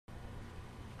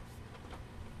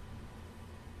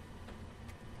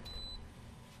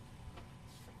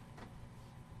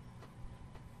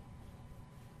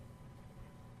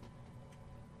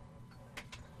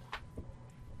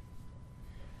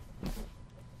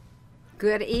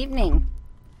Good evening.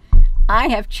 I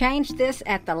have changed this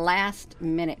at the last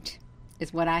minute,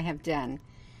 is what I have done.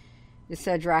 It's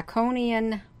a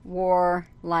Draconian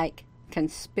war-like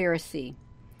conspiracy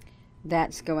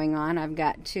that's going on. I've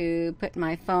got to put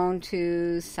my phone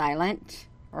to silent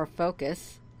or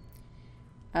focus.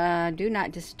 Do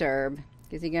not disturb,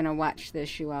 because you're going to watch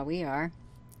this while we are.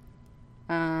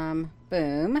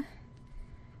 Boom.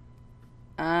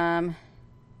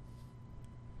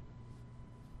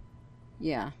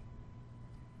 Yeah.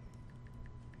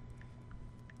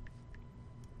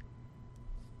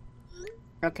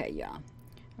 Okay, y'all.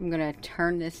 I'm going to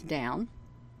turn this down.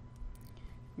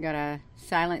 I'm going to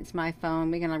silence my phone.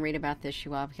 We're going to read about this,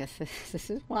 you all, because this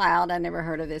is wild. I never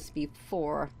heard of this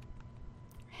before.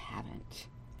 I haven't.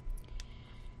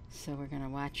 So we're going to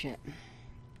watch it.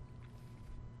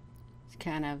 It's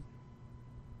kind of,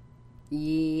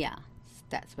 yeah,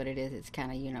 that's what it is. It's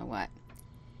kind of, you know what.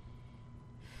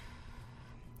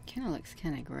 Kind of looks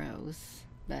kind of gross,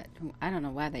 but I don't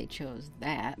know why they chose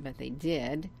that, but they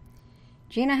did.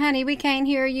 Gina, honey, we can't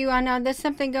hear you. I know there's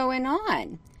something going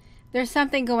on. There's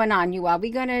something going on, you all. We're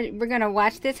gonna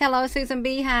watch this. Hello, Susan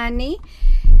B, honey.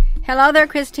 Hello there,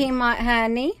 Christine,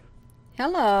 honey.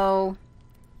 Hello.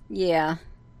 Yeah.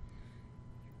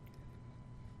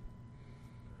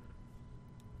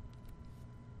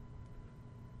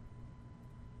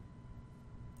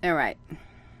 All right.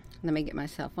 Let me get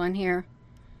myself on here.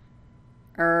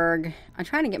 I'm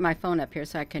trying to get my phone up here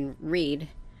so I can read.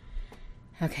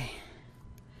 Okay.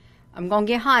 I'm going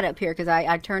to get hot up here because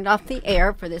I turned off the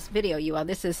air for this video, you all.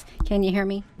 This is, can you hear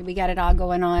me? We got it all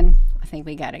going on? I think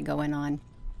we got it going on.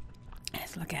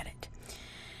 Let's look at it.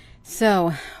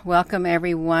 So, welcome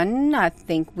everyone. I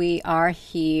think we are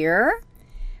here.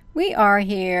 We are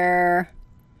here.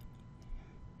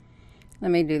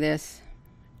 Let me do this.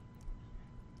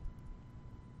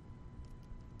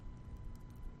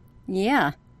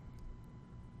 Yeah.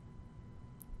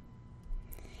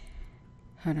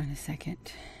 Hold on a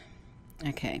second.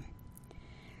 Okay.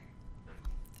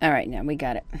 All right, now we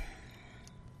got it.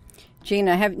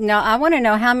 Gina, I want to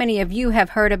know how many of you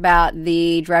have heard about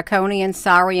the Draconian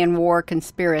Saurian war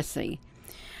conspiracy.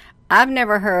 I've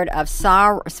never heard of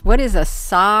what is a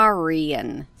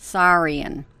Saurian?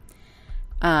 Saurian.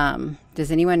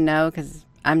 Does anyone know? Because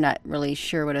I'm not really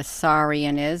sure what a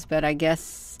Saurian is, but I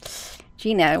guess,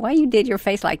 Gina, why you did your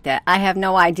face like that? I have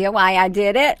no idea why I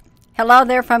did it. Hello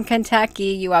there from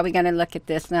Kentucky. You are we going to look at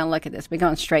this? Now look at this. We're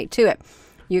going straight to it.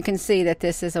 You can see that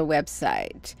this is a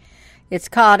website. It's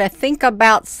called a Think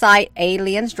About Site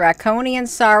Aliens Draconian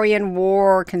Saurian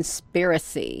War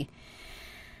Conspiracy.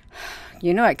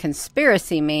 You know what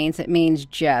conspiracy means? It means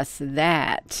just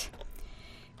that.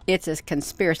 It's a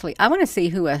conspiracy. I want to see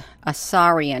who a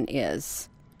Saurian is.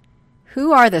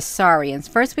 Who are the Saurians?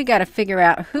 First, we got to figure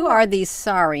out who are these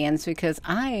Saurians, because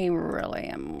I really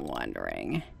am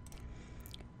wondering.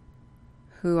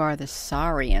 Who are the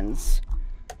Saurians?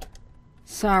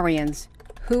 Saurians,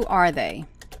 who are they?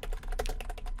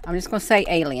 I'm just going to say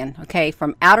alien, okay,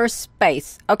 from outer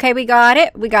space. Okay, we got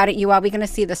it. We got it, you all. We're going to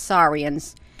see the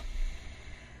Saurians.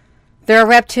 They're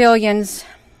reptilians.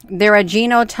 They're a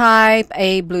genotype,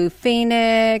 a blue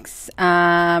phoenix,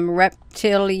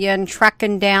 reptilian,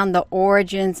 tracking down the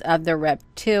origins of the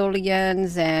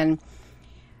reptilians, and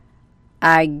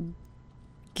I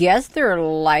guess they're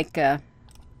like a,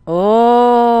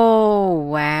 oh,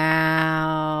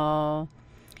 wow.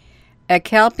 A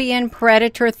Kelpian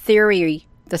predator theory,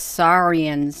 the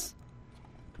Saurians.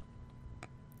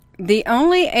 The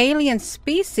only alien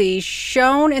species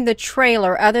shown in the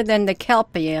trailer other than the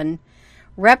Kelpian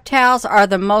reptiles are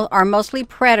mostly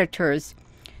predators.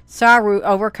 Saru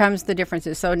overcomes the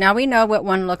differences. So now we know what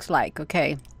one looks like.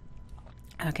 Okay.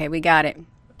 Okay, we got it.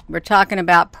 We're talking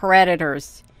about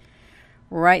predators.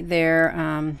 Right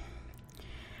there.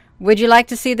 Would you like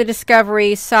to see the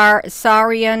discovery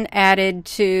Saurian added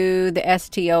to the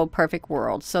STO Perfect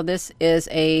World? So this is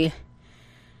a...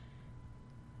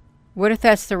 What if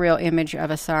that's the real image of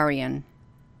a Saurian?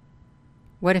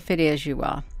 What if it is, you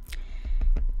all?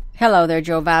 Hello there,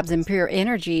 Joe Vibes, and pure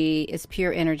energy is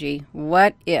pure energy.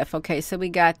 What if? Okay, so we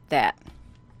got that.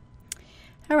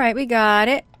 All right, we got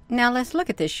it. Now let's look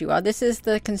at this, you all. This is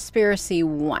the conspiracy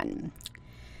one.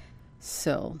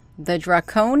 So, the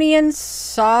Draconian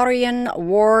Saurian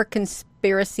War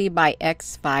Conspiracy by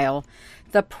X-File.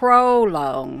 The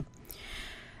prologue.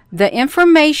 The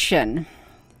information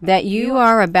that you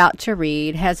are about to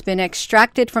read has been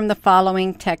extracted from the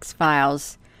following text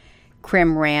files.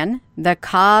 Crimran, the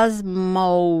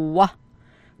Cosmo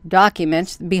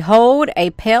documents, Behold a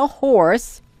Pale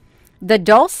Horse, the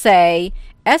Dulce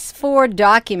S4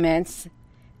 documents,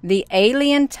 the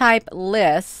alien type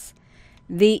lists,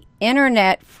 the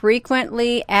Internet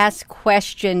frequently asked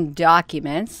question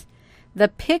documents, the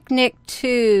Picnic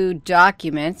 2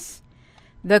 documents,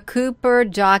 the Cooper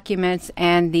documents,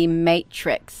 and the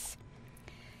Matrix.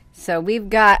 So we've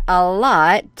got a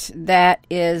lot that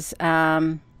is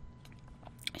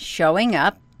showing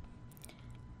up.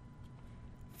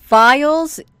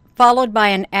 Files followed by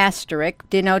an asterisk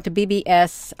denote the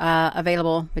BBS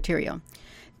available material.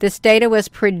 This data was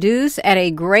produced at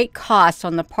a great cost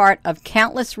on the part of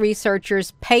countless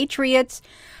researchers, patriots,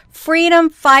 freedom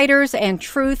fighters, and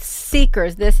truth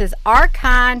seekers. This is our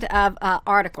kind of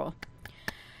article.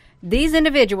 These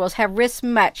individuals have risked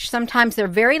much, sometimes their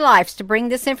very lives, to bring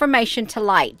this information to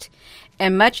light.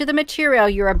 And much of the material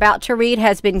you're about to read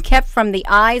has been kept from the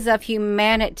eyes of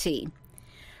humanity.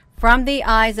 From the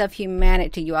eyes of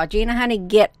humanity, you all. Gina, honey,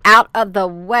 get out of the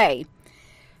way.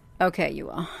 Okay, you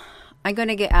all. I'm going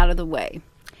to get out of the way.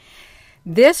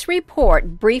 This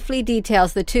report briefly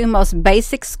details the two most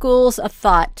basic schools of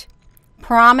thought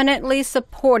prominently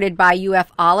supported by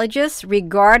ufologists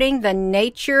regarding the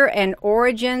nature and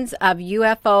origins of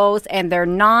UFOs and their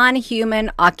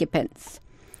non-human occupants.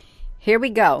 Here we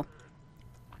go.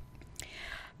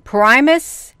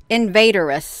 Primus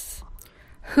Invaderus.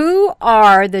 Who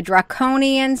are the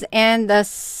Draconians and the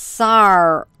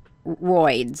Sauroids?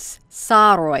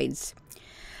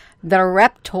 The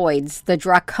Reptoids, the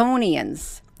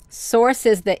Draconians. Source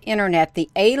is the Internet, the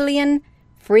alien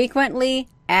frequently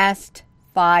asked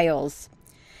files.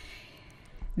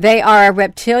 They are a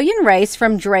reptilian race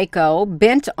from Draco,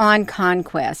 bent on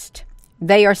conquest.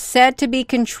 They are said to be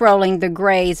controlling the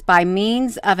Greys by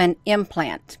means of an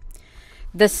implant.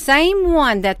 The same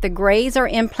one that the Greys are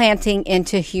implanting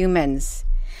into humans.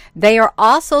 They are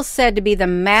also said to be the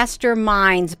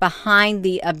masterminds behind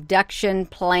the abduction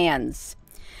plans.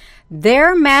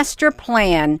 Their master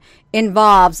plan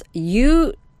involves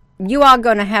you all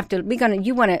going to have to,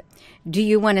 do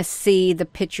you want to see the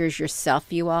pictures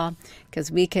yourself, you all?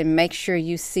 Because we can make sure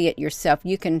you see it yourself.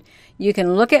 You can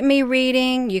look at me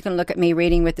reading, you can look at me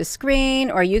reading with the screen,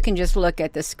 or you can just look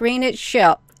at the screen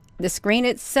itself.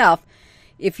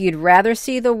 If you'd rather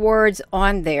see the words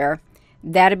on there,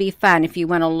 that'd be fine. If you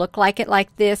want to look like it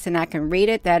like this and I can read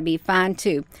it, that'd be fine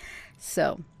too.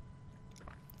 So,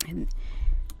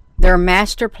 their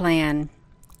master plan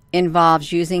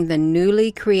involves using the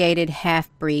newly created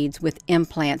half-breeds with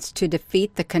implants to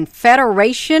defeat the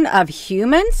Confederation of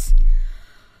Humans?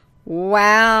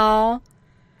 Wow.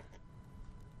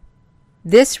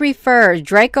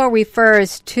 Draco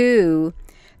refers to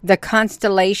the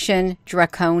constellation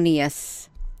Draconius.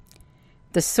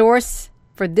 The source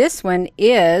for this one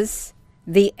is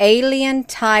the alien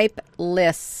type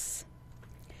lists.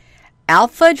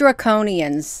 Alpha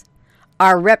Draconians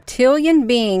are reptilian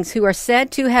beings who are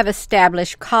said to have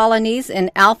established colonies in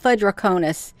Alpha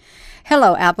Draconis.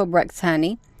 Hello, Applebrooks,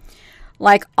 honey.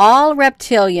 Like all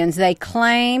reptilians, they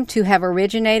claim to have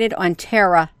originated on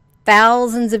Terra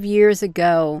thousands of years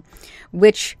ago,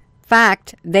 which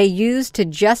fact they used to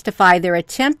justify their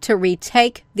attempt to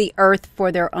retake the Earth for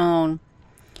their own.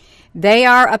 They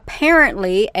are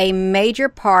apparently a major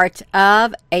part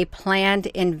of a planned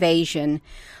invasion,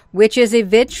 which is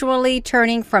eventually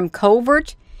turning from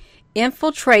covert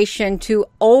infiltration to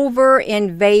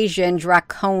over-invasion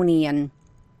Draconian.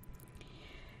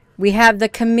 We have the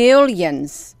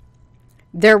chameleons.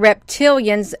 They're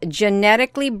reptilians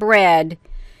genetically bred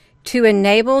to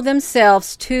enable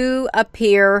themselves to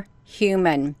appear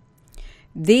human.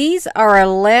 These are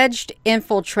alleged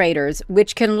infiltrators,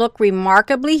 which can look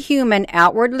remarkably human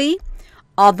outwardly,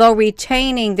 although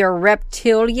retaining their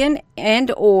reptilian and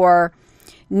or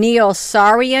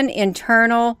Neo-Saurian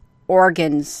internal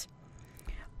organs.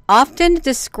 Often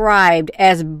described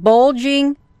as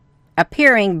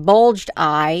appearing bulged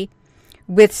eye,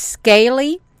 with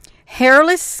scaly,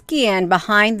 hairless skin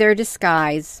behind their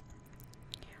disguise.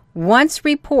 One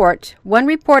report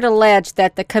alleged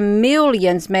that the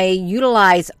chameleons may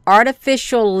utilize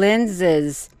artificial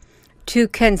lenses to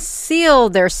conceal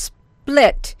their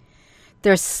slit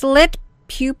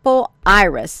pupil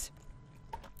iris.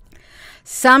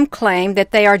 Some claim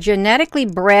that they are genetically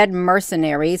bred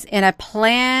mercenaries in a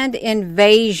planned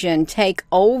invasion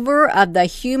takeover of the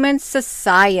human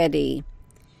society.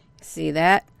 See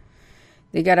that?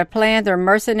 They got a plan. They're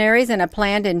mercenaries in a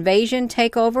planned invasion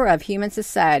takeover of human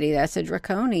society. That's a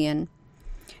Draconian.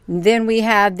 Then we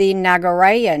have the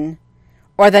Nagarayan,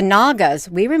 or the Nagas.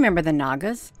 We remember the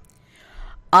Nagas.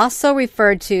 Also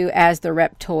referred to as the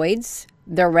Reptoids,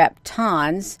 the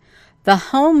Reptons, the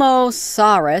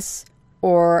Homosaurus,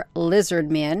 or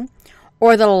lizard men,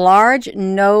 or the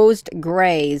large-nosed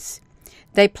greys.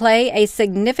 They play a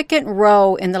significant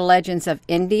role in the legends of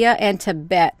India and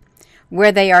Tibet,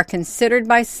 where they are considered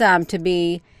by some to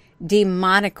be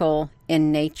demonical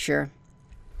in nature.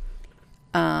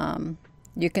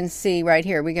 You can see right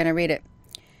here, we're going to read it.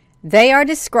 They are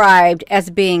described as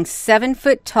being 7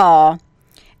 foot tall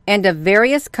and of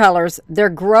various colors. They're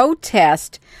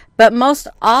grotesque, but most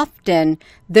often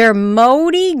they're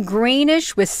moldy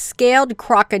greenish with scaled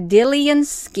crocodilian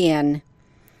skin.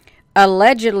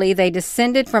 Allegedly, they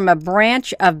descended from a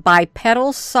branch of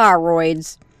bipedal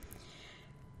sauroids,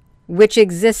 which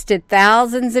existed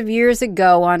thousands of years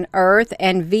ago on Earth,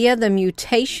 and via the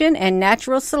mutation and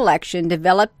natural selection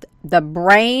developed the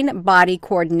brain-body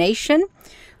coordination,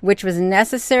 which was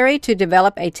necessary to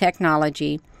develop a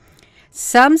technology.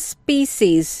 Some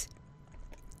species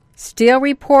still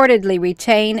reportedly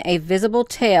retain a visible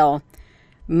tail,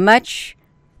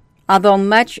 although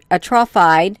much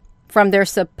atrophied from their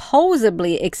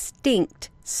supposedly extinct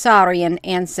Saurian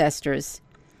ancestors.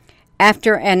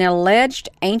 After an alleged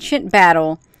ancient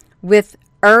battle with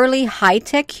early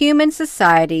high-tech human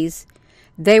societies,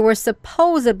 they were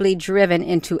supposedly driven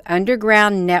into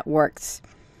underground networks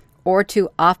or to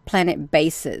off-planet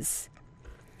bases.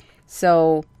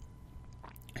 So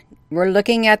we're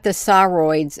looking at the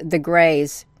sauroids, the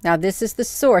grays. Now this is the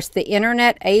source, the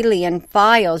Internet Alien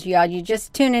Files. Y'all, you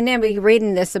just tuning in, we're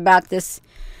reading this about this.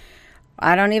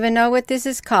 I don't even know what this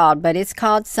is called, but it's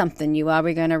called something. You are,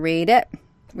 we're going to read it.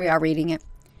 We are reading it.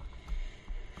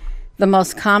 The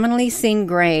most commonly seen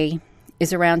gray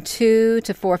is around 2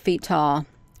 to 4 feet tall.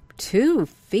 2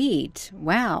 feet?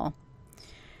 Wow.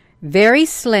 Very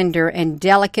slender and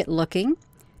delicate looking.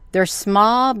 They're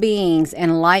small beings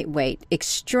and lightweight,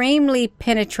 extremely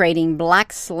penetrating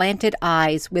black slanted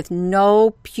eyes with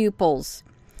no pupils.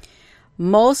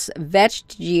 Most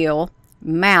vestigial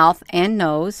mouth and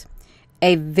nose.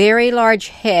 A very large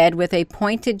head with a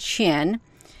pointed chin.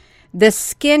 The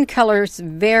skin colors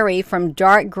vary from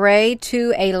dark gray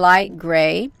to a light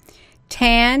gray,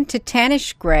 tan to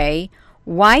tannish gray,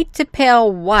 white to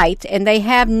pale white, and they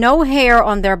have no hair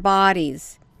on their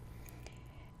bodies.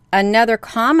 Another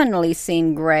commonly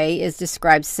seen gray is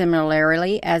described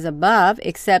similarly as above,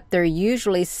 except they're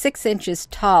usually 6 inches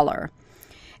taller,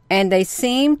 and they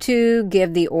seem to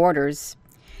give the orders.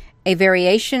 A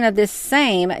variation of this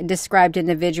same described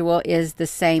individual is the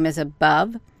same as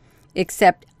above,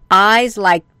 except eyes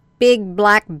like big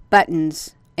black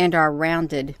buttons and are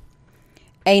rounded.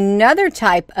 Another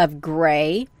type of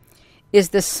gray is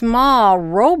the small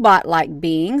robot-like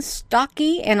being,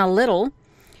 stocky and a little,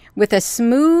 with a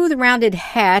smooth rounded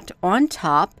hat on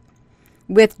top,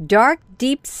 with dark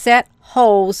deep-set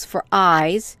holes for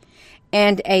eyes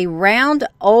and a round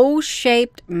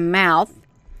O-shaped mouth.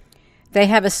 They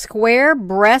have a square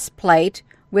breastplate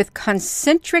with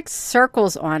concentric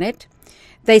circles on it.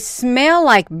 They smell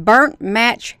like burnt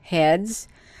match heads,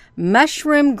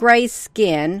 mushroom gray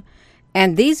skin,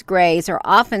 and these grays are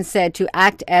often said to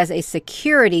act as a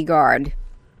security guard.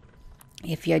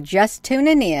 If you're just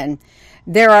tuning in,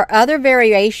 there are other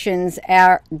variations.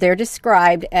 They're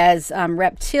described as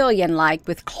reptilian-like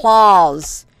with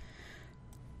claws.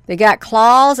 They got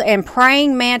claws and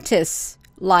praying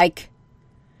mantis-like.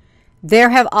 There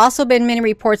have also been many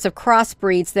reports of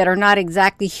crossbreeds that are not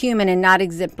exactly human and not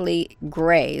exactly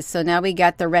gray. So now we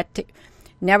got the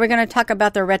now we're going to talk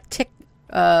about the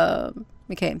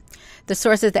the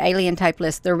source of the alien type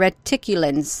list. The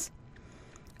reticulans,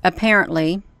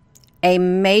 apparently a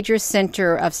major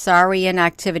center of Saurian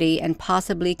activity and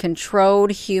possibly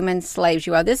controlled human slaves.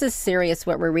 You are. This is serious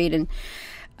what we're reading.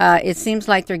 It seems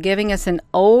like they're giving us an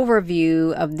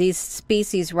overview of these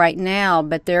species right now,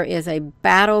 but there is a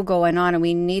battle going on, and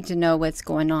we need to know what's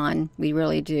going on. We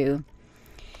really do.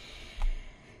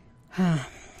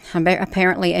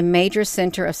 Apparently, a major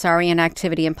center of Saurian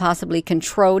activity and possibly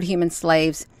controlled human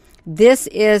slaves. This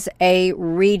is a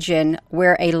region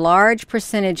where a large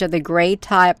percentage of the gray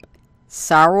type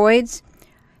sauroids,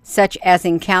 such as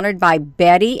encountered by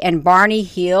Betty and Barney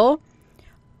Hill,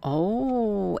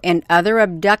 and other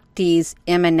abductees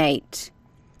emanate.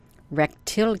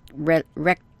 Reticulans.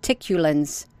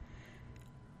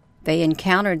 They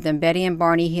encountered them, Betty and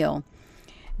Barney Hill.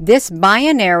 This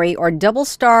binary or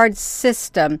double-starred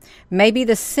system may be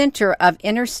the center of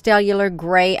interstellar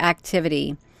gray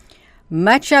activity.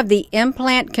 Much of the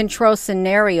implant control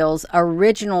scenarios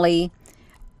allegedly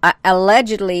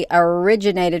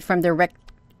originated from the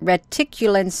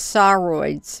reticulan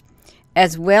sauroids,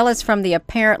 as well as from the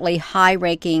apparently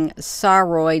high-ranking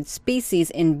sauroid species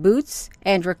in Boots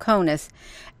and Draconis,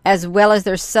 as well as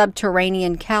their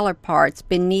subterranean counterparts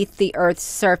beneath the Earth's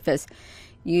surface.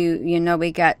 You know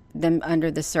we got them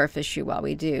under the surface,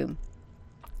 we do.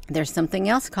 There's something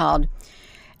else called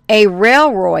a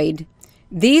railroid.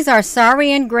 These are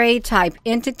Saurian gray type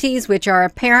entities which are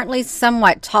apparently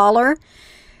somewhat taller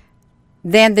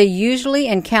than the usually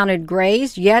encountered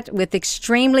grays, yet with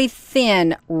extremely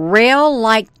thin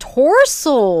rail-like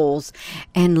torsals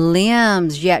and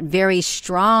limbs, yet very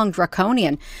strong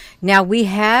draconian. Now, we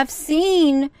have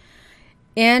seen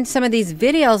in some of these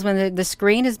videos when the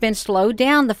screen has been slowed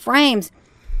down, the frames,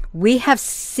 we have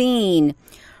seen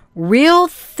real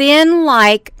thin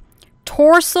like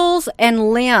torsals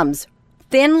and limbs,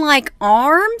 thin like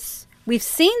arms. We've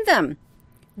seen them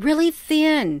really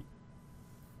thin.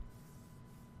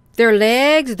 Their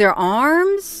legs, their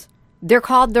arms, they're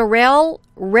called the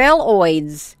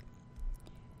railoids.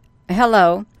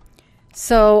 Hello.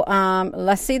 So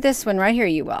let's see this one right here,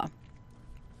 you all.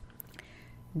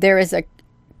 There is a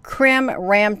Krim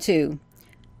Ram 2.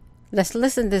 Let's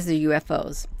listen to the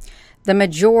UFOs. The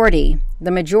majority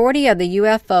of the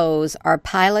UFOs are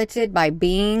piloted by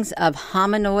beings of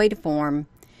hominoid form,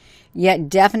 yet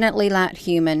definitely not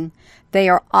human. They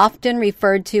are often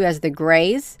referred to as the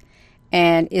Greys,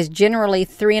 and is generally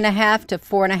 3.5 to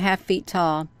 4.5 feet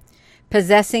tall,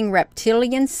 possessing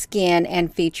reptilian skin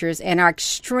and features, and are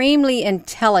extremely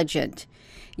intelligent,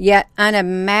 yet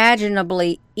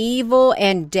unimaginably evil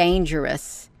and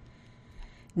dangerous.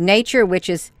 Nature which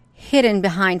is hidden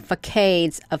behind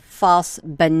facades of false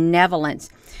benevolence.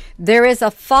 There is a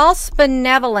false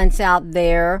benevolence out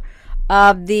there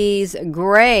of these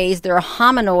Greys, their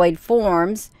hominoid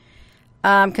forms,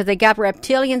 because they got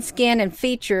reptilian skin and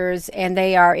features, and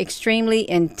they are extremely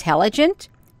intelligent,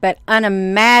 but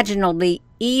unimaginably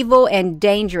evil and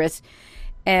dangerous,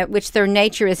 which their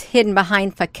nature is hidden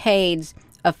behind facades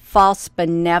of false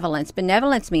benevolence.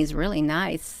 Benevolence means really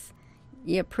nice.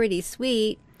 Yeah, pretty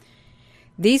sweet.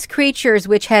 These creatures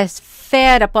which has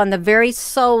fed upon the very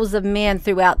souls of men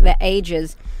throughout the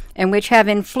ages, and which have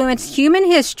influenced human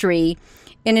history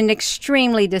in an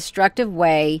extremely destructive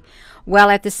way,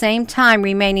 while at the same time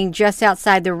remaining just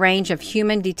outside the range of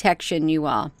human detection, you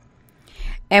all,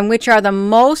 and which are the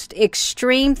most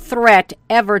extreme threat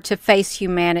ever to face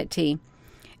humanity.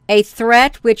 A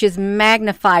threat which is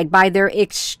magnified by their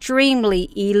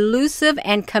extremely elusive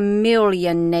and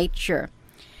chameleon nature.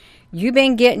 You've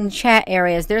been getting chat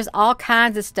areas. There's all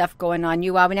kinds of stuff going on,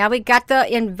 you all. Now we got the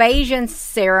invasion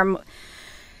scenario.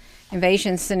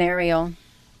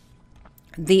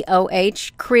 The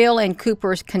OH, Creel and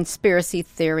Cooper's conspiracy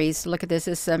theories. Look at this.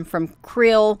 This is from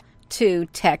Creel 2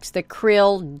 text, the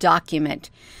Creel document.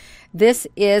 This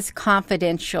is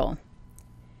confidential.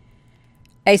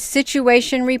 A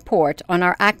situation report on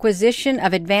our acquisition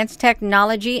of advanced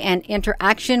technology and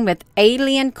interaction with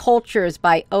alien cultures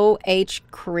by OH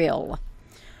Creel.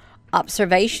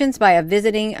 Observations by a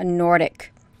visiting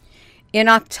Nordic. In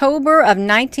October of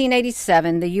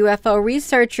 1987, the UFO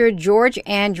researcher George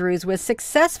Andrews was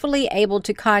successfully able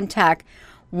to contact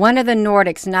one of the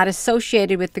Nordics not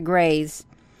associated with the Greys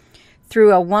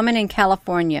through a woman in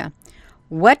California.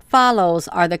 What follows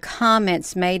are the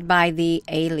comments made by the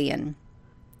alien.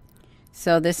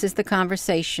 So this is the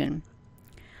conversation.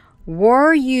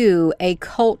 Were you a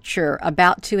culture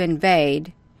about to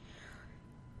invade,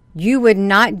 you would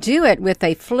not do it with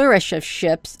a flourish of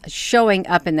ships showing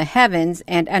up in the heavens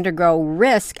and undergo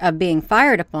risk of being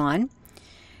fired upon.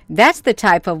 That's the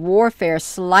type of warfare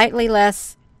slightly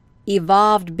less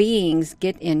evolved beings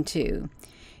get into.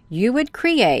 You would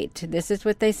create, this is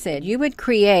what they said, you would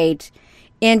create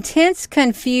intense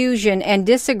confusion and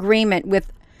disagreement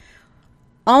with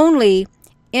only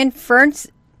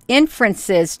inferences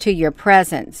to your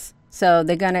presence. So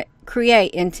they're going to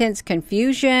create intense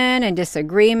confusion and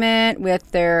disagreement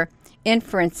with their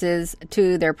inferences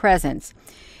to their presence.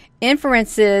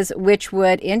 Inferences which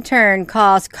would in turn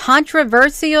cause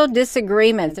controversial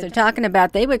disagreements. They're talking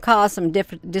about they would cause some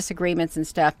disagreements and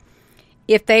stuff.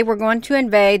 If they were going to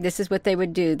invade, this is what they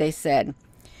would do, they said.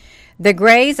 The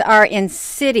Greys are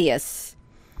insidious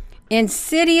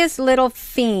little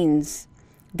fiends.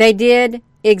 They did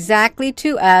exactly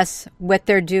to us what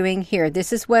they're doing here.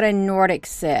 This is what a Nordic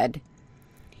said.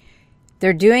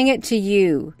 They're doing it to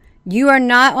you. You are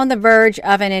not on the verge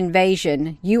of an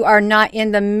invasion. You are not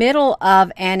in the middle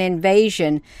of an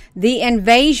invasion. The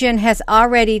invasion has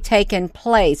already taken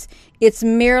place. It's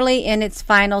merely in its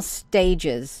final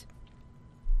stages.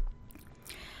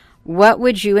 What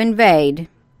would you invade?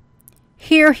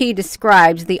 Here he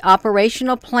describes the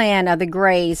operational plan of the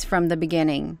Greys from the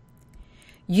beginning.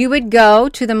 You would go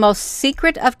to the most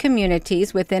secret of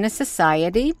communities within a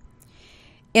society.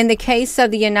 In the case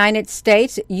of the United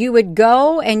States, you would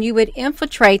go and you would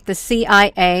infiltrate the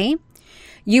CIA.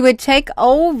 You would take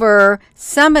over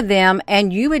some of them,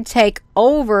 and you would take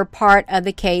over part of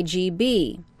the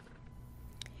KGB.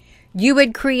 You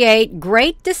would create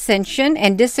great dissension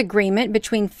and disagreement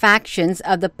between factions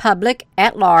of the public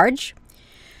at large.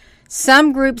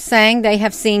 Some groups saying they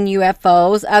have seen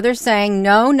UFOs, others saying,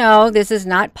 no, this is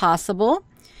not possible.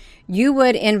 You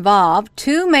would involve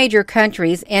two major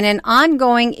countries in an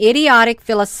ongoing idiotic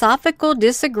philosophical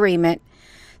disagreement,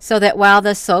 so that while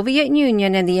the Soviet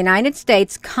Union and the United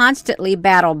States constantly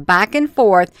battle back and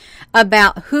forth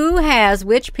about who has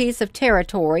which piece of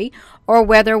territory, or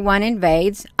whether one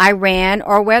invades Iran,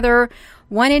 or whether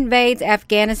one invades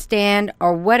Afghanistan,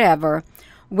 or whatever,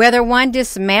 whether one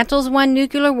dismantles one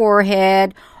nuclear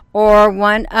warhead or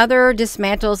one other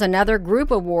dismantles another group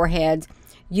of warheads,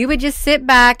 you would just sit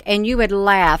back and you would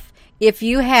laugh if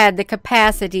you had the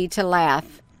capacity to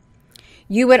laugh.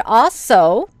 You would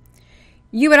also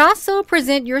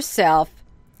present yourself,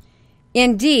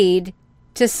 indeed,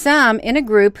 to some in a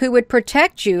group who would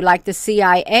protect you, like the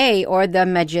CIA or the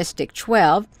Majestic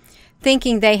 12,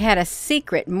 thinking they had a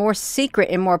more secret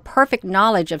and more perfect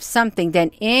knowledge of something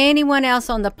than anyone else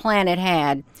on the planet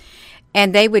had.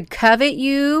 And they would covet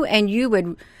you, and you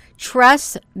would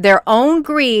trust their own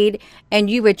greed, and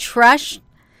you would trust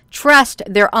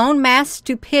their own mass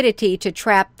stupidity to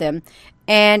trap them,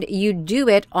 and you do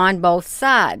it on both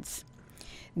sides.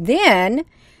 Then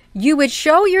you would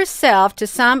show yourself to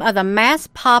some of the mass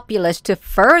populace to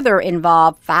further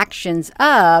involve factions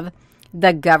of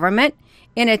the government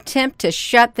in an attempt to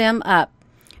shut them up,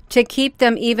 to keep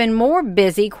them even more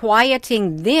busy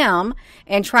quieting them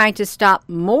and trying to stop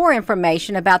more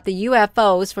information about the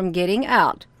UFOs from getting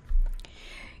out.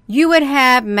 You would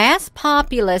have mass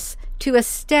populace to a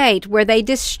state where they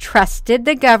distrusted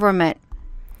the government.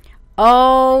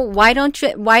 Oh, why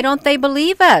don't they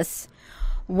believe us?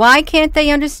 Why can't they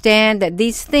understand that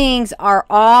these things are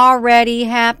already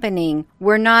happening?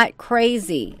 We're not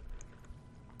crazy.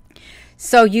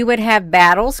 So you would have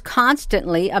battles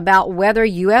constantly about whether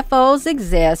UFOs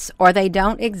exist or they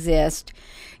don't exist.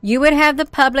 You would have the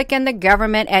public and the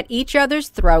government at each other's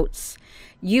throats.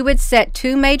 You would set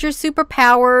two major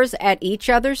superpowers at each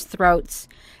other's throats.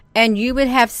 And you would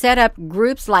have set up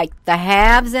groups like the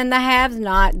haves and the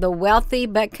have-not, the wealthy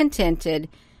but contented.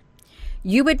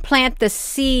 You would plant the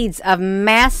seeds of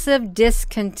massive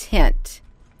discontent.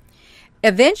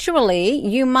 Eventually,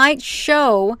 you might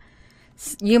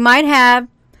have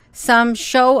some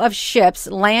show of ships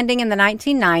landing in the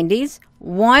 1990s,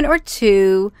 one or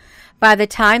two. By the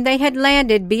time they had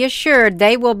landed, be assured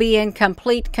they will be in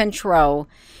complete control.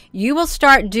 You will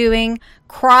start doing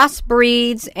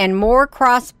crossbreeds and more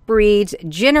crossbreeds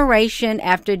generation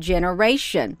after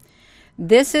generation.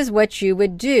 This is what you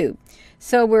would do.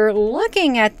 So we're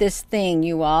looking at this thing,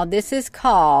 you all. This is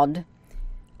called,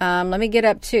 let me get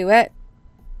up to it.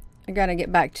 I got to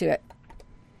get back to it.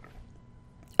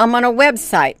 I'm on a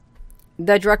website,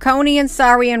 the Draconian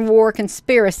Saurian War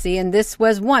Conspiracy, and this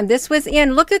was one. This was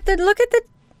in, look at this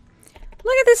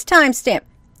timestamp.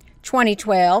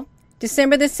 2012,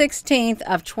 December the 16th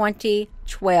of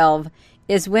 2012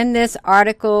 is when this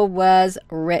article was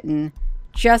written.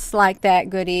 Just like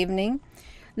that. Good evening.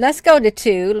 Let's go to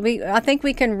 2. I think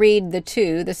we can read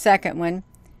the second one.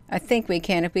 I think we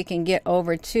can if we can get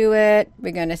over to it.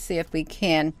 We're going to see if we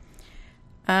can.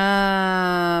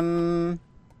 Let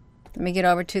me get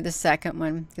over to the second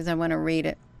one because I want to read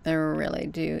it. I really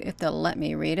do. If they'll let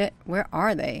me read it. Where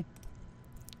are they?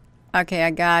 Okay,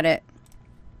 I got it.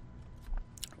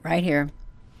 Right here.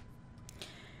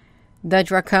 The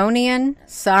Draconian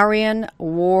Saurian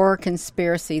War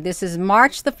Conspiracy. This is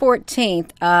March the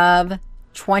 14th of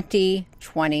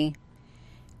 2020.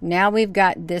 Now we've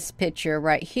got this picture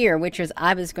right here, which is,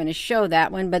 I was going to show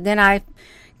that one, but then I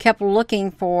kept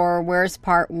looking for where's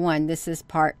part 1. This is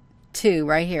part 2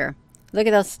 right here. Look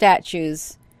at those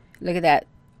statues. Look at that.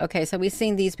 Okay, so we've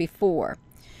seen these before.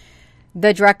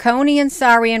 The Draconian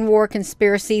Saurian War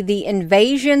Conspiracy, the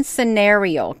invasion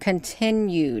scenario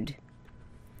continued.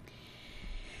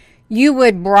 You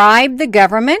would bribe the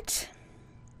government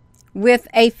with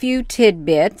a few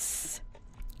tidbits,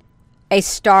 a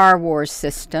Star Wars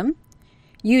system.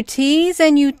 You tease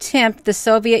and you tempt the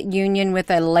Soviet Union with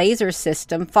a laser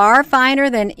system far finer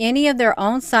than any of their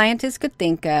own scientists could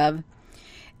think of.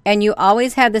 And you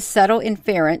always have the subtle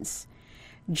inference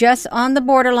just on the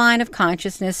borderline of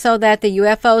consciousness so that the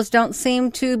UFOs don't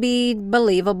seem to be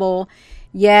believable,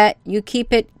 yet you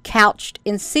keep it couched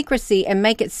in secrecy and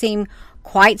make it seem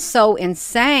quite so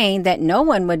insane that no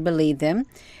one would believe them.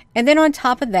 And then on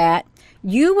top of that,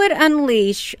 you would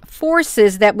unleash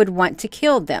forces that would want to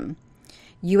kill them.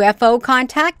 UFO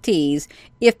contactees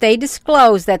if they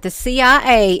disclose that the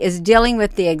CIA is dealing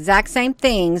with the exact same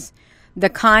things the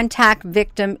contact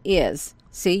victim is.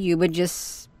 See,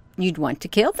 you'd want to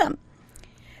kill them.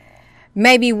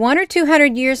 Maybe 100 or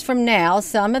 200 years from now,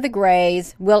 some of the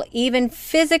Greys will even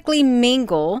physically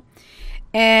mingle,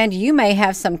 and you may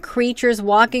have some creatures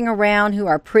walking around who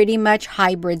are pretty much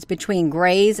hybrids between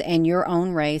Greys and your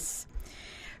own race.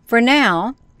 For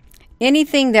now,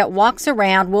 anything that walks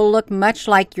around will look much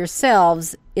like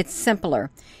yourselves. It's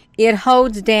simpler. It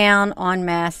holds down en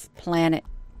masse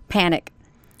panic.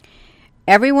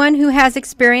 Everyone who has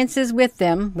experiences with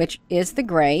them, which is the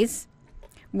Greys,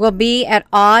 will be at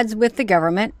odds with the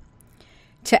government.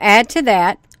 To add to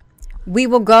that, we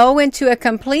will go into a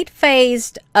complete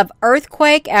phase of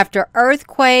earthquake after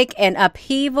earthquake and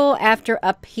upheaval after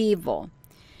upheaval.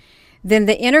 Then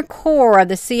the inner core of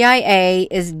the CIA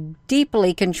is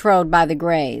deeply controlled by the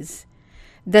Greys.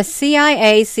 The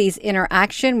CIA sees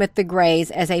interaction with the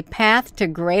Greys as a path to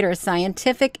greater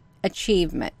scientific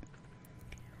achievement.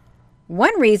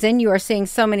 One reason you are seeing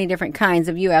so many different kinds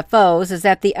of UFOs is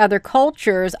that the other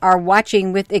cultures are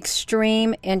watching with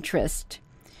extreme interest.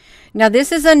 Now, this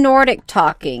is a Nordic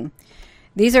talking.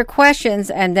 These are questions,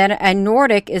 and then a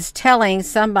Nordic is telling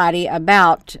somebody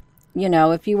about,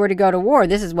 if you were to go to war,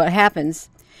 this is what happens,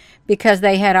 because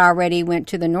they had already went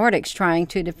to the Nordics trying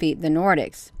to defeat the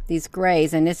Nordics, these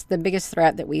Greys, and it's the biggest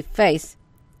threat that we face,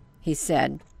 he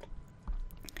said.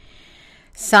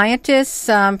 Scientists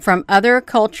from other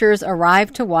cultures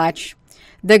arrive to watch.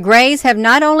 The Greys have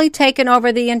not only taken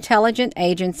over the intelligent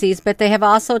agencies, but they have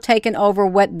also taken over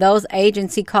what those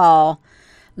agencies call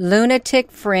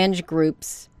lunatic fringe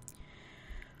groups.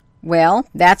 Well,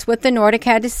 that's what the Nordic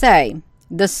had to say.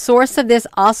 The source of this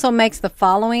also makes the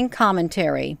following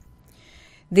commentary.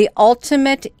 The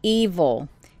ultimate evil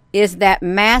is that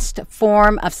masked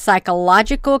form of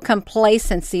psychological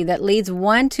complacency that leads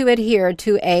one to adhere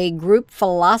to a group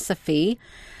philosophy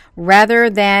rather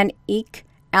than eke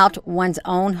out one's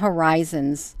own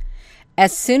horizons.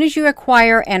 As soon as you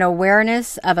acquire an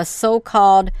awareness of a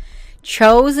so-called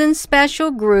chosen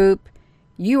special group,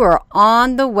 you are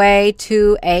on the way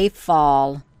to a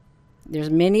fall. There's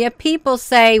many a people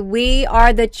say, we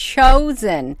are the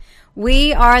chosen.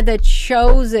 We are the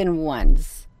chosen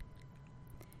ones.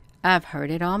 I've heard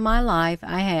it all my life.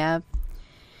 I have.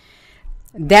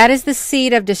 That is the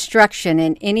seed of destruction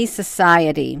in any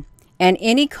society and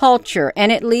any culture,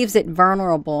 and it leaves it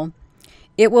vulnerable.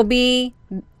 It will be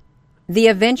the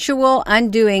eventual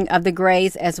undoing of the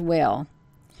Greys as well.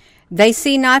 They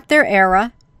see not their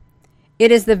era.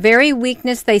 It is the very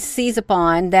weakness they seize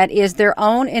upon that is their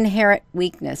own inherent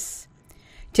weakness.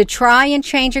 To try and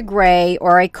change a Grey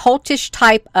or a cultish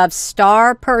type of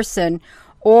star person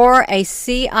or a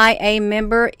CIA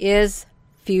member is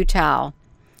futile.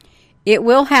 It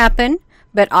will happen,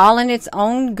 but all in its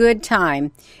own good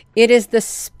time. It is the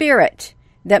spirit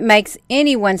that makes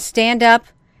anyone stand up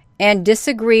and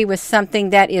disagree with something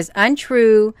that is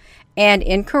untrue and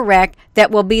incorrect that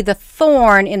will be the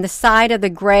thorn in the side of the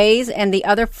Greys and the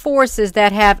other forces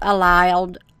that have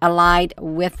allied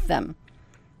with them.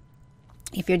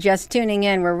 If you're just tuning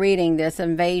in, we're reading this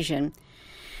invasion.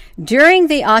 During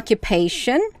the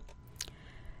occupation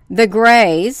of the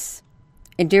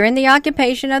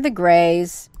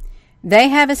Greys, they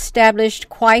have established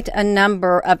quite a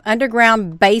number of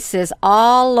underground bases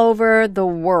all over the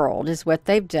world, is what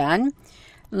they've done.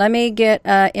 Let me get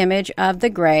an image of the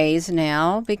Greys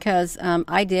now, because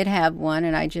I did have one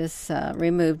and I just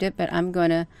removed it, but I'm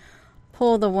going to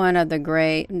pull the one of the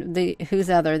Grey,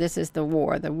 this is the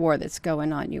war that's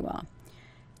going on, you all.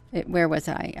 Where was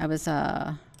I? I was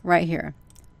right here.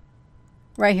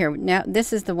 Right here. Now,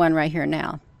 this is the one right here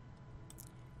now.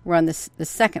 We're on the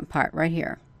second part right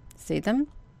here. See them?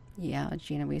 Yeah,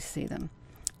 Gina, we see them.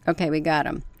 Okay, we got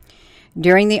them.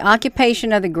 During the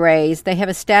occupation of the Greys, they have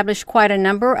established quite a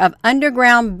number of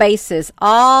underground bases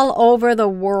all over the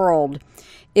world,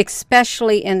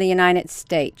 especially in the United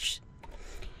States.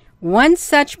 One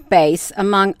such base,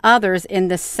 among others in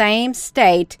the same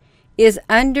state, is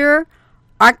under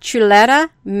Archuleta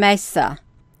Mesa,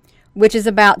 which is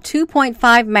about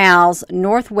 2.5 miles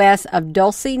northwest of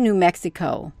Dulce, New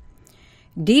Mexico.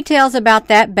 Details about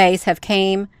that base have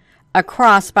came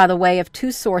across by the way of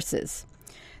two sources.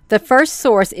 The first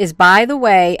source is by the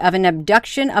way of an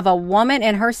abduction of a woman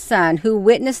and her son who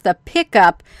witnessed the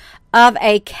pickup of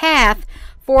a calf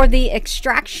for the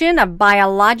extraction of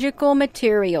biological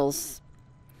materials.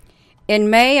 In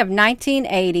May of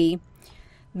 1980,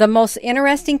 the most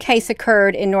interesting case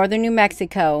occurred in northern New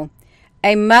Mexico.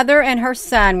 A mother and her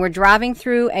son were driving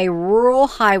through a rural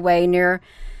highway near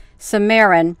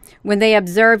Saurian when they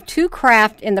observed two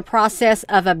craft in the process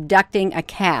of abducting a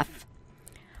calf.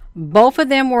 Both of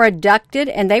them were abducted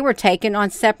and they were taken on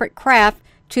separate craft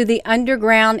to the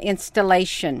underground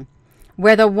installation,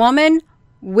 where the woman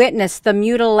witnessed the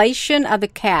mutilation of the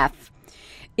calf.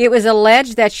 It was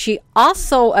alleged that she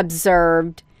also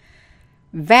observed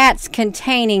vats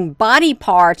containing body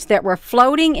parts that were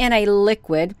floating in a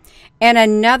liquid and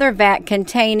another vat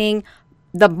containing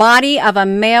the body of a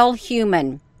male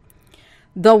human.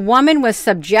 The woman was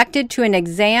subjected to an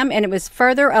exam, and it was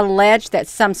further alleged that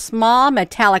some small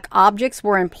metallic objects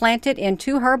were implanted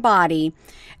into her body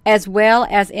as well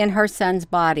as in her son's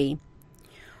body.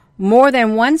 More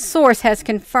than one source has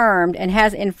confirmed and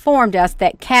has informed us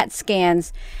that CAT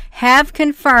scans have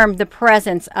confirmed the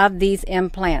presence of these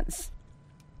implants.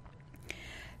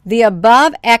 The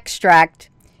above extract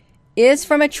is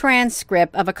from a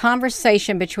transcript of a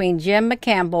conversation between Jim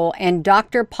McCampbell and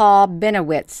Dr. Paul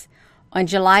Benowitz on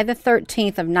July the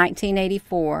 13th of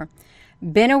 1984.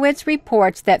 Benowitz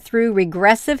reports that through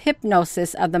regressive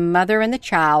hypnosis of the mother and the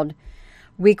child,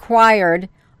 required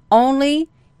only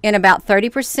in about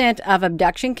 30% of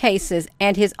abduction cases,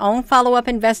 and his own follow-up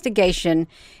investigation,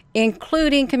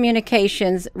 including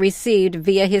communications received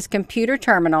via his computer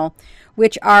terminal,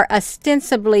 which are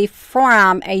ostensibly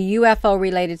from a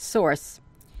UFO-related source.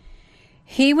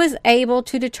 He was able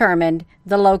to determine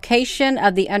the location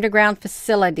of the underground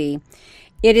facility.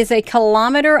 It is a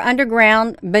kilometer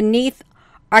underground beneath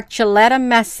Archuleta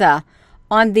Mesa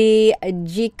on the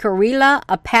Jicarilla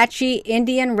Apache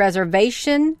Indian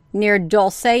Reservation near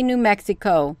Dulce, New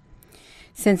Mexico.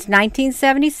 Since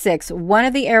 1976, one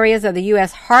of the areas of the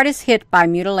U.S. hardest hit by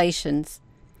mutilations.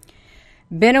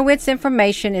 Benowitz's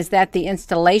information is that the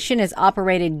installation is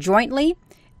operated jointly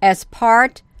as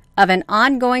part of an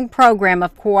ongoing program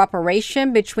of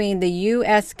cooperation between the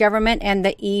U.S. government and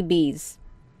the EBs.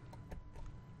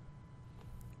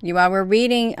 We're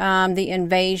reading the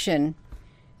invasion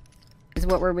is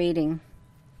what we're reading.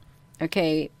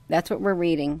 Okay, that's what we're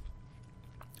reading.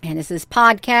 And this is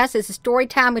podcast. This is Story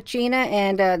Time with Gina,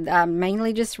 and I'm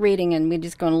mainly just reading, and we're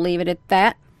just going to leave it at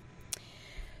that.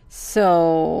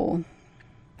 So,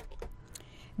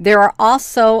 there are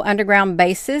also underground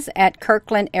bases at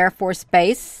Kirkland Air Force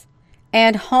Base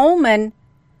and Holman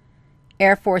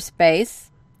Air Force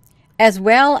Base, as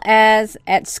well as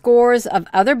at scores of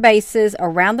other bases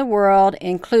around the world,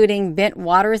 including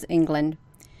Bentwaters, England.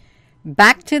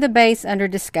 Back to the base under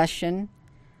discussion.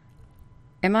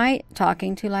 Am I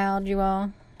talking too loud, you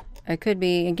all? I could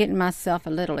be getting myself a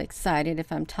little excited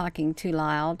if I'm talking too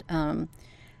loud. I'll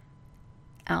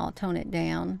tone it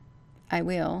down. I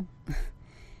will.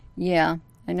 Yeah,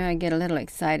 I know I get a little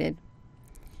excited.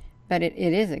 But it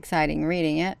is exciting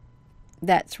reading it.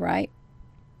 That's right.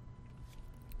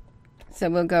 So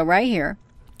we'll go right here.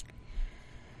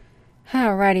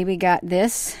 Alrighty, we got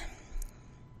this.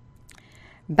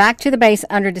 Back to the base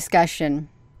under discussion.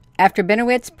 After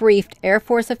Benowitz briefed Air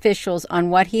Force officials on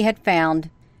what he had found,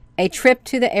 a trip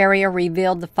to the area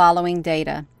revealed the following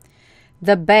data.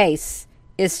 The base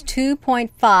is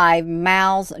 2.5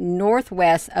 miles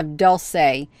northwest of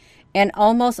Dulce and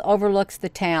almost overlooks the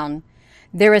town.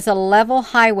 There is a level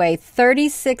highway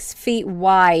 36 feet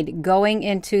wide going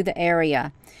into the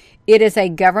area. It is a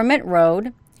government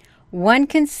road. One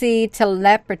can see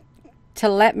telemetry,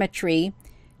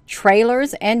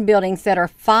 trailers, and buildings that are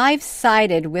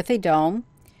 5-sided with a dome.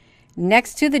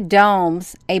 Next to the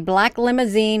domes, a black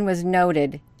limousine was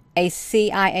noted, a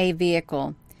CIA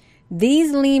vehicle.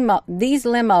 These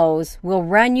limos will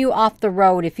run you off the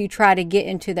road if you try to get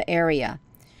into the area.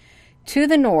 To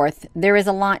the north, there is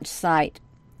a launch site.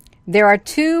 There are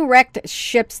 2 wrecked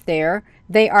ships there.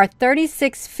 They are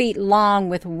 36 feet long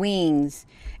with wings,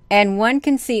 and one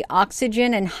can see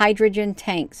oxygen and hydrogen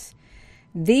tanks.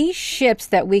 These ships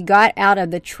that we got out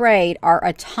of the trade are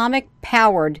atomic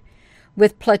powered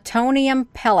with plutonium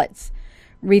pellets.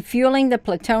 Refueling the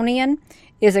plutonium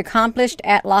is accomplished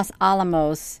at Los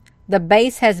Alamos. The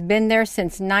base has been there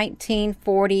since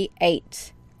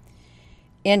 1948.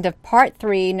 End of part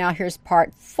 3. Now here's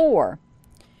part 4.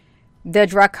 The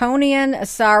Draconian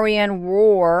Saurian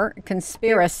War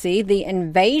conspiracy. The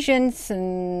invasion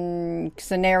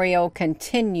scenario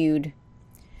continued.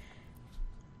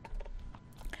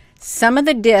 Some of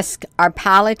the discs are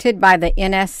piloted by the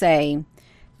NSA.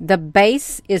 The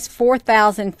base is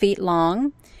 4,000 feet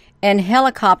long, and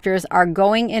helicopters are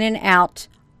going in and out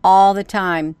all the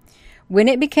time. When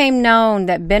it became known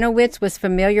that Benowitz was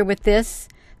familiar with this,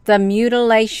 the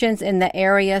mutilations in the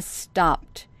area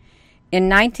stopped. In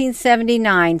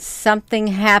 1979, something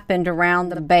happened around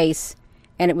the base,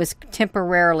 and it was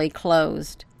temporarily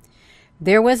closed.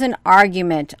 There was an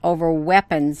argument over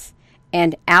weapons,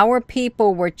 and our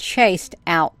people were chased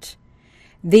out.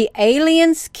 The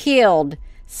aliens killed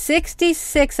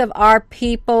 66 of our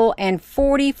people, and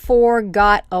 44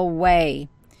 got away.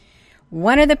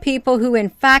 One of the people who in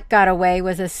fact got away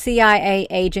was a CIA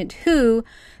agent who,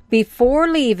 before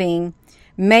leaving,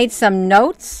 made some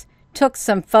notes, took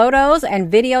some photos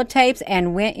and videotapes,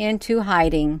 and went into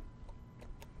hiding.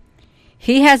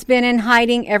 He has been in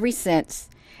hiding ever since,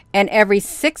 and every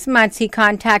 6 months he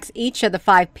contacts each of the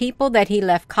 5 people that he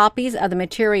left copies of the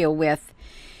material with.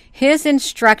 His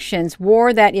instructions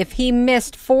were that if he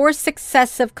missed 4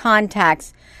 successive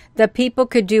contacts, the people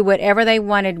could do whatever they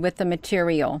wanted with the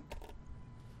material.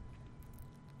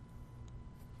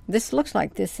 This looks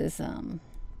like this is,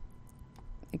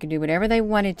 they could do whatever they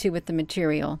wanted to with the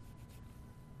material.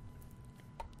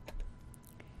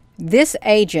 This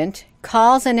agent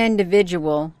calls an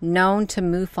individual known to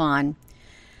MUFON.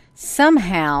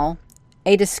 Somehow,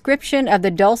 a description of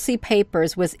the Dulce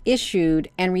papers was issued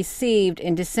and received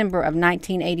in December of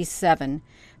 1987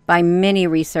 by many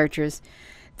researchers.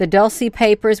 The Dulce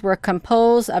papers were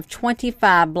composed of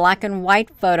 25 black and white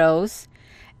photos,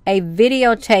 a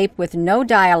videotape with no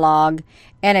dialogue,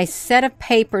 and a set of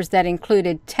papers that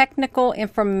included technical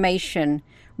information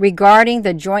regarding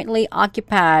the jointly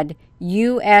occupied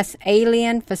U.S.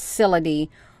 alien facility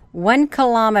 1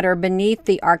 kilometer beneath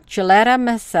the Archuleta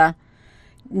Mesa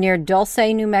near Dulce,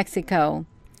 New Mexico.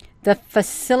 The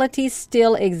facility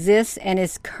still exists and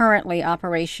is currently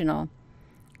operational.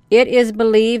 It is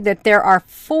believed that there are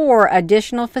 4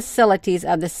 additional facilities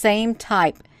of the same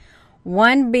type,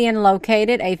 one being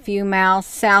located a few miles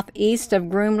southeast of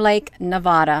Groom Lake,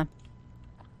 Nevada.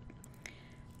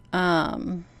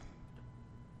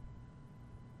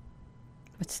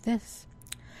 What's this?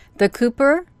 The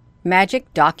Cooper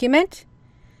Magic Document?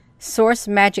 Source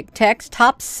Magic Text,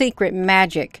 Top Secret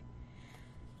Magic.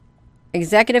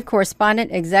 Executive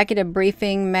Correspondent, Executive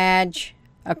Briefing,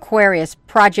 Aquarius.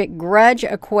 Project Grudge,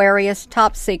 Aquarius,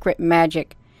 Top Secret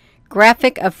Magic.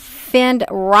 Graphic of finned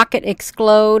rocket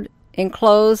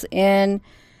enclosed in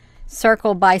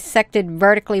circle bisected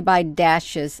vertically by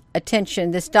dashes. Attention,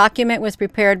 this document was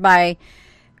prepared by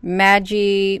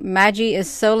Magi. Magi is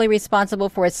solely responsible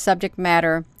for its subject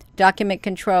matter. Document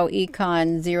Control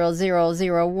Econ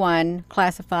 0001,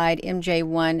 classified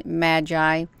MJ1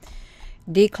 Magi.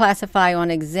 Declassify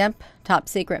on exempt, Top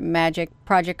Secret Magic.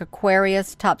 Project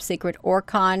Aquarius, Top Secret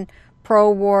Orcon, Pro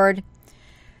Ward.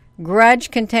 Grudge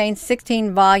contains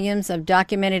 16 volumes of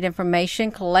documented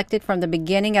information collected from the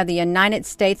beginning of the United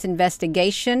States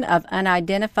investigation of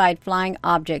unidentified flying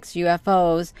objects,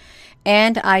 UFOs,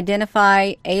 and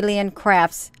identify alien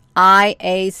crafts,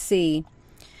 IAC.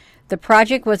 The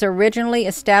project was originally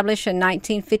established in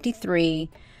 1953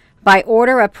 by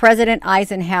order of President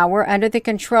Eisenhower under the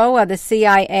control of the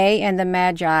CIA and the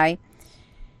Magi.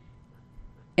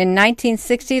 In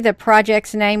 1960, the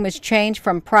project's name was changed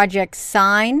from Project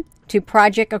Sign to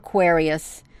Project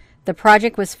Aquarius. The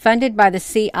project was funded by the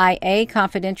CIA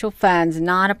confidential funds,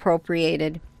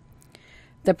 non-appropriated.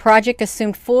 The project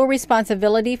assumed full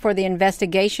responsibility for the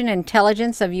investigation and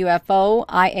intelligence of UFO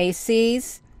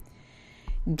IACs.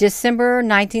 December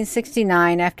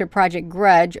 1969, after Project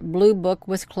Grudge, Blue Book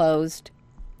was closed.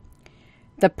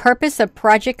 The purpose of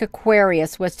Project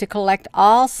Aquarius was to collect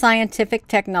all scientific,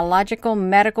 technological,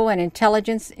 medical, and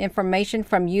intelligence information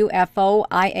from UFO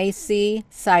IAC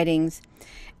sightings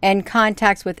and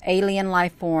contacts with alien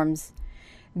life forms.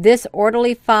 This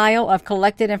orderly file of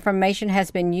collected information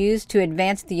has been used to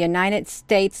advance the United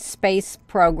States space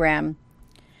program.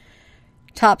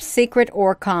 Top Secret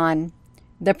Orcon.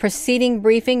 The preceding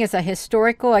briefing is a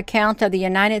historical account of the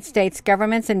United States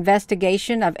government's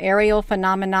investigation of aerial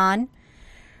phenomenon,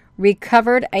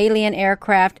 recovered alien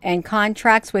aircraft, and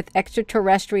contracts with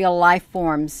extraterrestrial life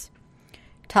forms.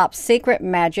 Top Secret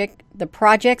Magic. The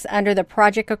projects under the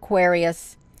Project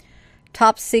Aquarius.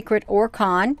 Top Secret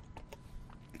Orcon.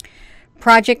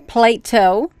 Project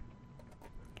Plato.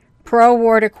 Pro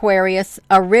Ward Aquarius,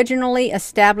 originally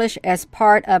established as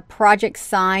part of Project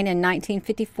Sign in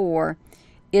 1954.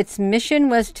 Its mission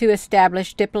was to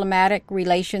establish diplomatic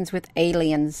relations with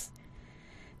aliens.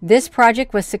 This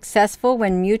project was successful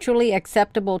when mutually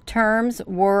acceptable terms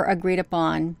were agreed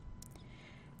upon.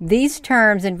 These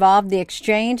terms involved the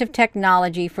exchange of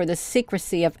technology for the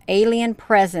secrecy of alien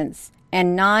presence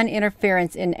and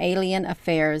non-interference in alien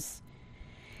affairs.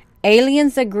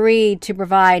 Aliens agreed to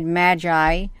provide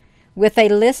Magi with a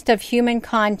list of human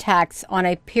contacts on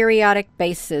a periodic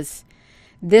basis.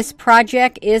 This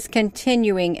project is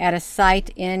continuing at a site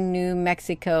in New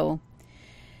Mexico.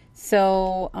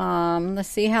 So, let's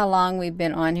see how long we've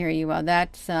been on here, you all.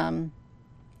 That's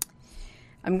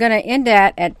I'm going to end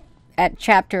at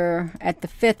chapter, at the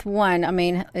 5th one. I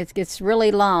mean, it's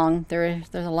really long.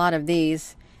 There's a lot of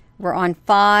these. We're on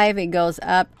 5. It goes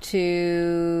up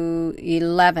to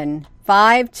 11.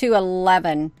 5 to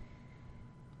 11.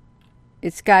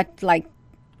 It's got like,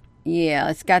 yeah,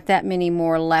 it's got that many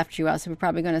more left, you all. So we're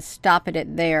probably going to stop it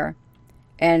at there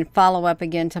and follow up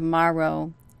again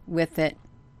tomorrow with it,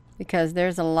 because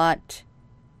there's a lot.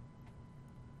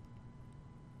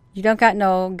 You don't got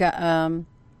no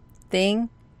thing.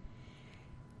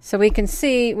 So we can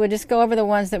see, we'll just go over the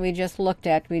ones that we just looked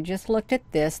at. We just looked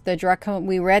at this.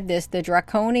 We read this, the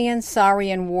Draconian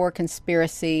Saurian War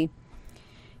Conspiracy.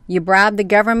 You bribe the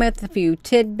government with a few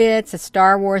tidbits, a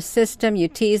Star Wars system. You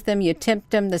tease them, you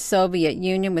tempt them, the Soviet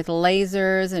Union with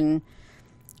lasers. And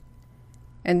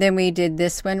then we did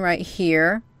this one right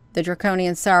here, the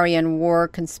Draconian Saurian War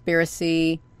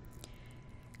Conspiracy.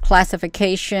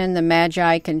 Classification, the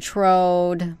Magi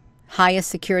controlled. Highest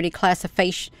security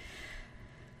classification.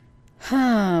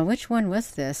 Which one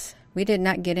was this? We did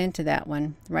not get into that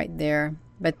one right there.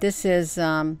 But this is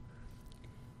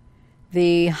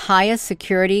the highest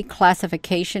security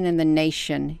classification in the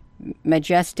nation.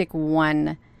 Majestic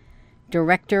 1.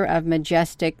 Director of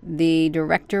Majestic. The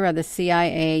director of the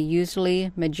CIA,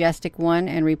 usually Majestic 1,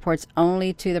 and reports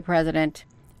only to the president.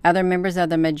 Other members of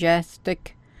the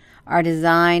Majestic are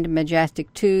designed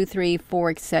Majestic 2, 3, 4,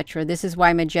 etc. This is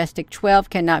why Majestic 12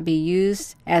 cannot be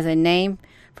used as a name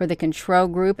for the control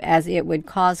group, as it would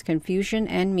cause confusion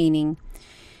and meaning.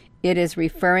 It is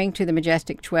referring to the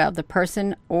Majestic 12, the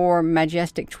person, or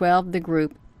Majestic 12, the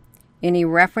group. Any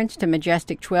reference to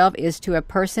Majestic 12 is to a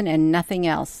person and nothing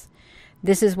else.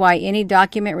 This is why any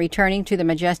document returning to the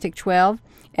Majestic 12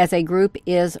 as a group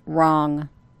is wrong.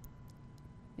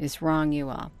 It's wrong, you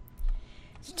all.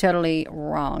 It's totally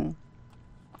wrong.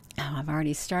 Oh, I've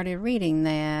already started reading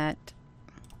that.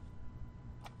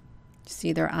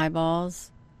 See their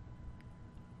eyeballs?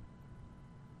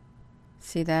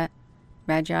 See that?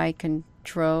 Magi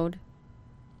controlled.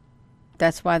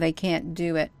 That's why they can't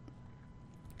do it.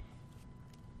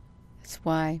 That's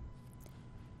why.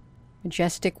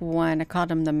 Majestic 1, I called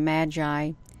them the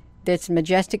Magi. This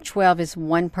Majestic 12 is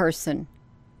one person.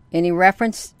 Any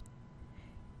reference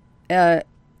to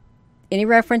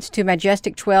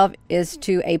Majestic 12 is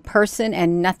to a person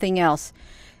and nothing else.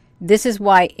 This is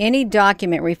why any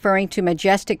document referring to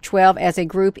Majestic 12 as a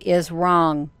group is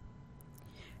wrong.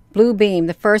 Blue Beam,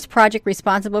 the first project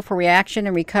responsible for reaction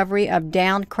and recovery of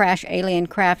downed crash alien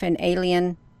craft and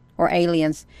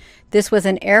aliens. This was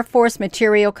an Air Force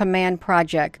Material Command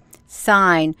project.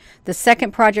 Sign, the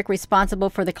second project responsible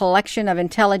for the collection of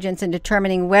intelligence and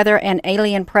determining whether an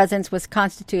alien presence was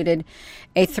constituted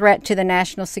a threat to the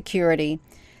national security.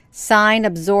 Sign,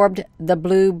 absorbed the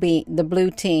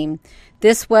blue team.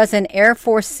 This was an Air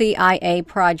Force CIA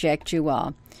project, you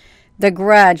all. The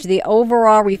Grudge, the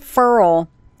overall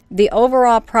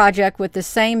project with the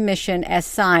same mission as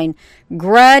Sign.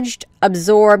 Grudged,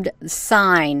 absorbed,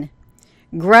 Sign.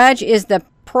 Grudge is the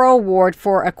pro-ward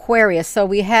for Aquarius. So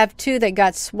we have two that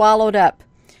got swallowed up.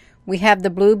 We have the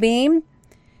Blue Beam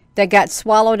that got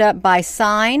swallowed up by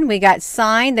Sign. We got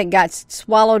Sign that got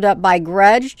swallowed up by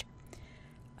Grudged.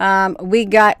 We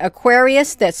got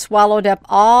Aquarius that swallowed up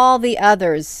all the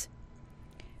others.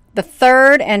 The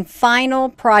third and final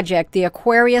project, the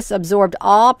Aquarius, absorbed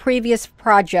all previous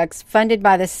projects funded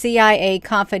by the CIA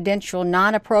confidential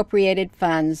non-appropriated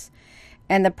funds.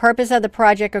 And the purpose of the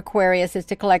Project Aquarius is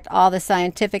to collect all the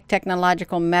scientific,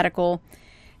 technological, medical,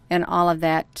 and all of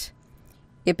that.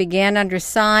 It began under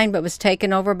Sign, but was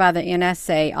taken over by the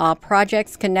NSA. All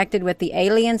projects connected with the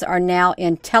aliens are now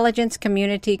intelligence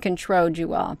community controlled,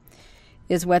 you all,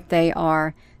 is what they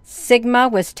are. Sigma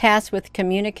was tasked with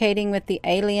communicating with the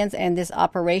aliens, and this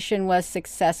operation was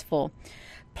successful.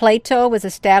 Plato was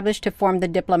established to form the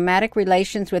diplomatic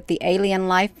relations with the alien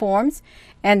life forms,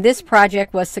 and this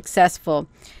project was successful.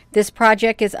 This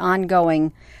project is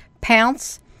ongoing.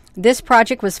 Pounce, this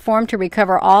project was formed to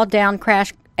recover all down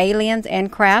crash aliens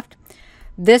and craft.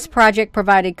 This project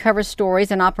provided cover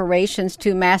stories and operations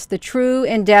to mask the true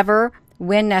endeavor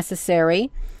when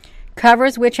necessary.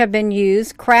 Covers which have been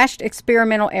used, crashed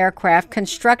experimental aircraft,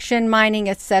 construction, mining,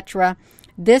 etc.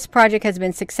 This project has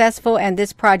been successful, and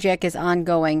this project is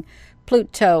ongoing.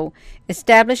 Pluto,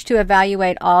 established to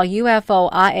evaluate all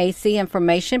UFO IAC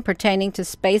information pertaining to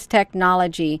space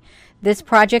technology. This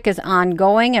project is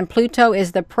ongoing, and Pluto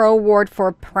is the pro-ward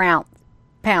for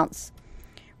Pounce.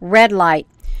 Red Light,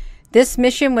 this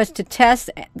mission was to test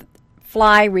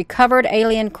fly recovered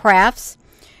alien crafts.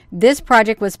 This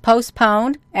project was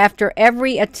postponed after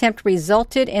every attempt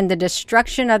resulted in the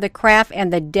destruction of the craft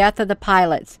and the death of the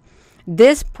pilots.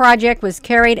 This project was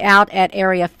carried out at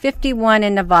Area 51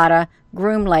 in Nevada,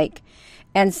 Groom Lake,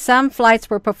 and some flights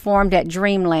were performed at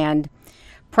Dreamland.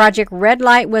 Project Red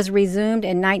Light was resumed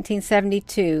in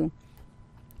 1972.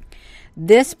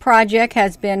 This project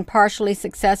has been partially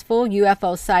successful.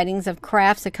 UFO sightings of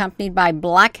crafts accompanied by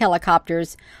black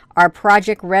helicopters are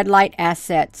Project Red Light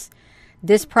assets.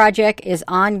 This project is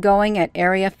ongoing at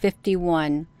Area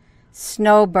 51.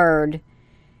 Snowbird.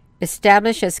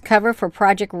 Established as cover for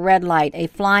Project Red Light, a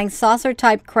flying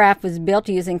saucer-type craft was built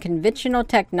using conventional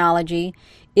technology.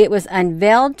 It was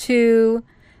unveiled to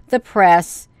the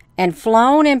press and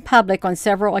flown in public on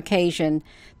several occasions.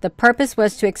 The purpose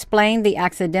was to explain the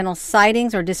accidental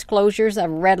sightings or disclosures of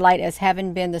red light as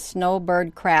having been the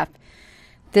Snowbird craft.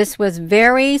 This was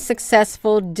very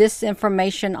successful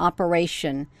disinformation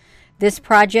operation. This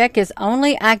project is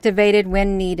only activated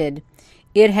when needed.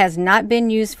 It has not been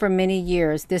used for many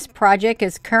years. This project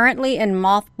is currently in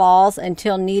mothballs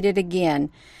until needed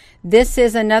again. This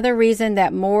is another reason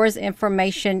that Moore's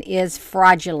information is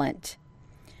fraudulent.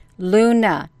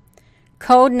 Luna.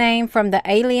 Code name from the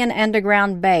alien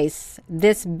underground base.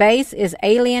 This base is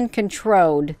alien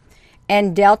controlled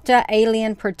and Delta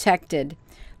alien protected.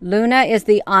 Luna is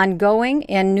the ongoing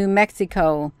in New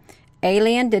Mexico.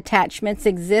 Alien detachments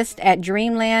exist at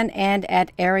Dreamland and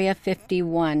at Area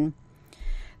 51.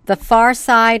 The far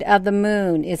side of the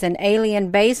moon is an alien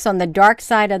base on the dark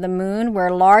side of the moon where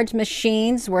large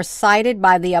machines were sighted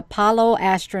by the Apollo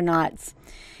astronauts.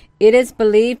 It is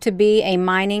believed to be a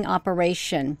mining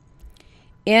operation.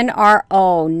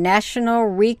 NRO, National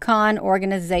Recon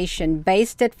Organization,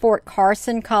 based at Fort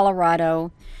Carson,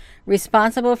 Colorado,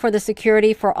 responsible for the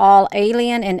security for all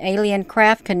alien and alien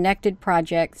craft connected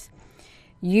projects.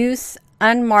 Use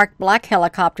unmarked black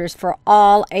helicopters for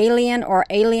all alien or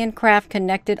alien craft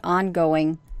connected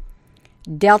ongoing.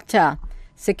 Delta,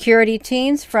 security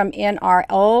teams from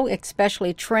NRO,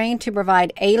 especially trained to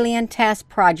provide alien task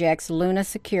projects, Luna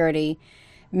Security.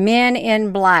 Men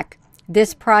in Black,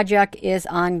 this project is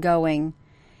ongoing.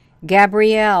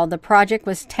 Gabrielle, the project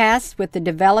was tasked with the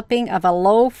developing of a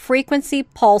low-frequency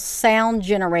pulse sound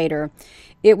generator.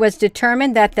 It was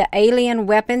determined that the alien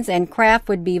weapons and craft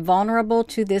would be vulnerable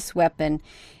to this weapon.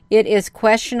 It is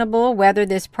questionable whether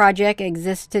this project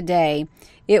exists today.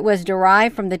 It was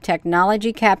derived from the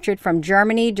technology captured from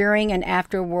Germany during and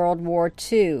after World War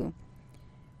II.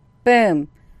 Boom.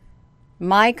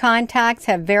 My contacts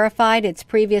have verified its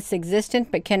previous existence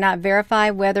but cannot verify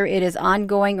whether it is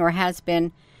ongoing or has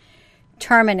been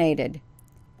terminated.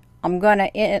 I'm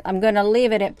gonna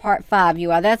leave it at part 5,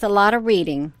 you all. That's a lot of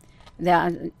reading.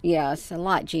 Yes, a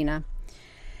lot, Gina.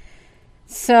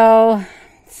 So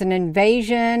it's an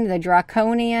invasion. The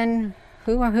Draconian.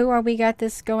 Who are we got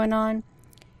this going on?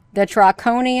 The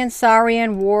Draconian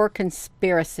Saurian War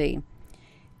Conspiracy,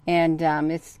 and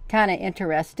it's kind of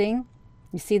interesting.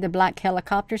 You see the black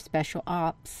helicopter, special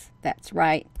ops. That's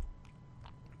right.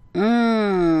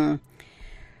 Who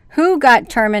got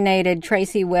terminated?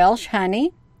 Tracy Welsh,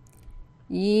 honey.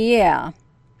 Yeah.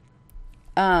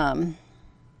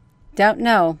 Don't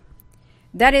know.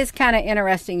 That is kind of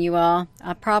interesting, you all.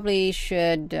 I probably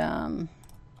should do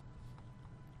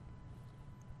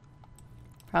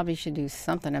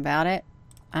something about it.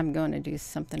 I'm going to do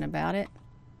something about it.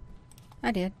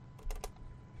 I did.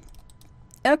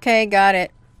 Okay, got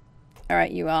it. All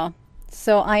right, you all.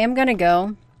 So I am going to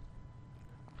go.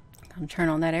 I'm turn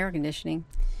on that air conditioning.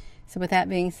 So with that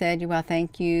being said, you all,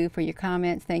 thank you for your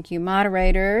comments. Thank you,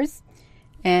 moderators.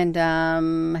 And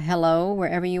hello,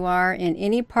 wherever you are in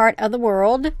any part of the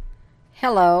world.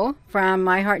 Hello, from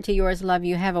my heart to yours. Love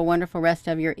you. Have a wonderful rest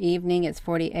of your evening. It's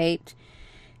 48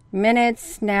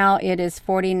 minutes. Now it is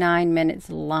 49 minutes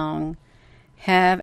long. Have